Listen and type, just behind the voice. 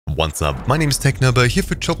What's up, my name is TechNobo here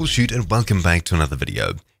for Troubleshoot and welcome back to another video.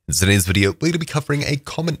 In today's video, we're going to be covering a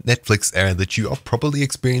common Netflix error that you are probably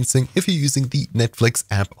experiencing if you're using the Netflix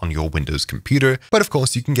app on your Windows computer, but of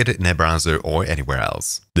course you can get it in a browser or anywhere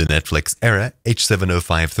else. The Netflix error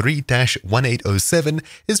H7053-1807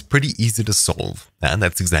 is pretty easy to solve, and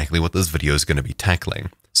that's exactly what this video is going to be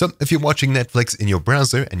tackling. So if you're watching Netflix in your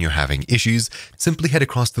browser and you're having issues, simply head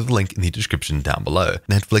across to the link in the description down below,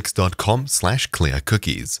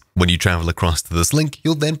 netflix.com/clearcookies. When you travel across to this link,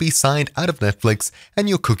 you'll then be signed out of Netflix and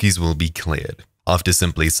your cookies will be cleared. After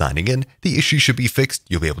simply signing in, the issue should be fixed.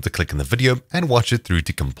 You'll be able to click on the video and watch it through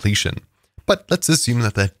to completion. But let's assume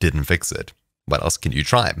that didn't fix it. What else can you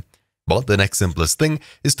try? Well, the next simplest thing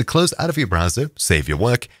is to close out of your browser, save your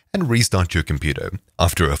work, and restart your computer.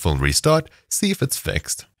 After a full restart, see if it's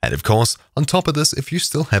fixed. And of course, on top of this, if you're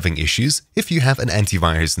still having issues, if you have an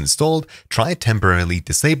antivirus installed, try temporarily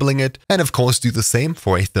disabling it, and of course do the same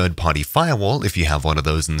for a third-party firewall if you have one of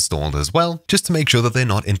those installed as well, just to make sure that they're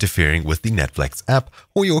not interfering with the Netflix app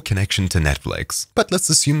or your connection to Netflix. But let's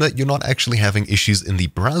assume that you're not actually having issues in the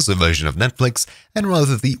browser version of Netflix, and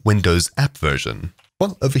rather the Windows app version.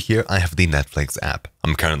 Well, over here I have the Netflix app.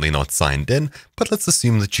 I'm currently not signed in, but let's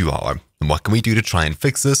assume that you are. And what can we do to try and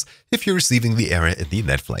fix this if you're receiving the error in the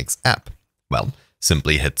Netflix app? Well,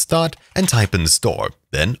 simply hit Start and type in Store,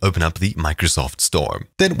 then open up the Microsoft Store.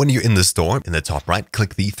 Then when you're in the store, in the top right,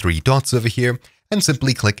 click the three dots over here and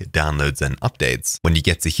simply click Downloads and Updates. When you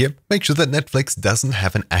get to here, make sure that Netflix doesn't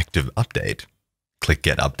have an active update. Click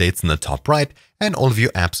Get Updates in the top right and all of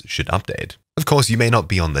your apps should update. Of course, you may not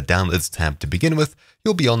be on the Downloads tab to begin with,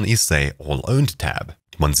 you'll be on the Say All Owned tab.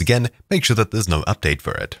 Once again, make sure that there's no update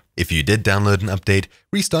for it. If you did download an update,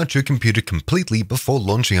 restart your computer completely before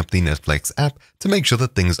launching up the Netflix app to make sure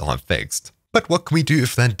that things are fixed. But what can we do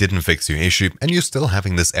if that didn't fix your issue and you're still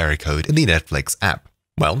having this error code in the Netflix app?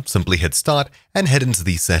 Well, simply hit Start and head into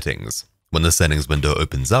the Settings. When the settings window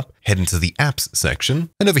opens up, head into the Apps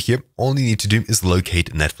section, and over here, all you need to do is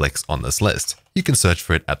locate Netflix on this list. You can search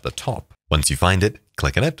for it at the top. Once you find it,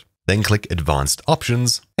 click on it, then click Advanced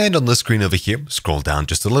Options, and on the screen over here, scroll down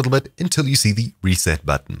just a little bit until you see the Reset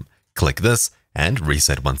button. Click this and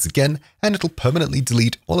reset once again, and it'll permanently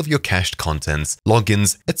delete all of your cached contents,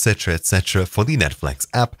 logins, etc. for the Netflix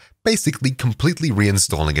app, basically completely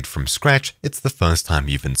reinstalling it from scratch. It's the first time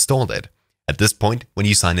you've installed it. At this point, when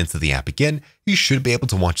you sign into the app again, you should be able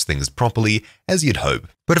to watch things properly as you'd hope.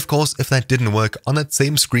 But of course, if that didn't work, on that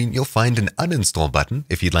same screen, you'll find an Uninstall button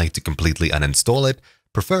if you'd like to completely uninstall it,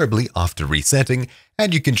 preferably after resetting,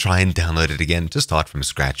 and you can try and download it again to start from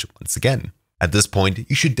scratch once again. At this point,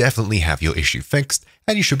 you should definitely have your issue fixed,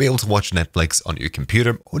 and you should be able to watch Netflix on your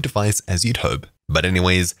computer or device as you'd hope. But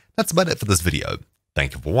anyways, that's about it for this video.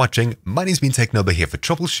 Thank you for watching, my name's been TechNobo here for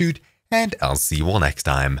Troubleshoot, and I'll see you all next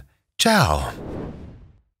time. Ciao!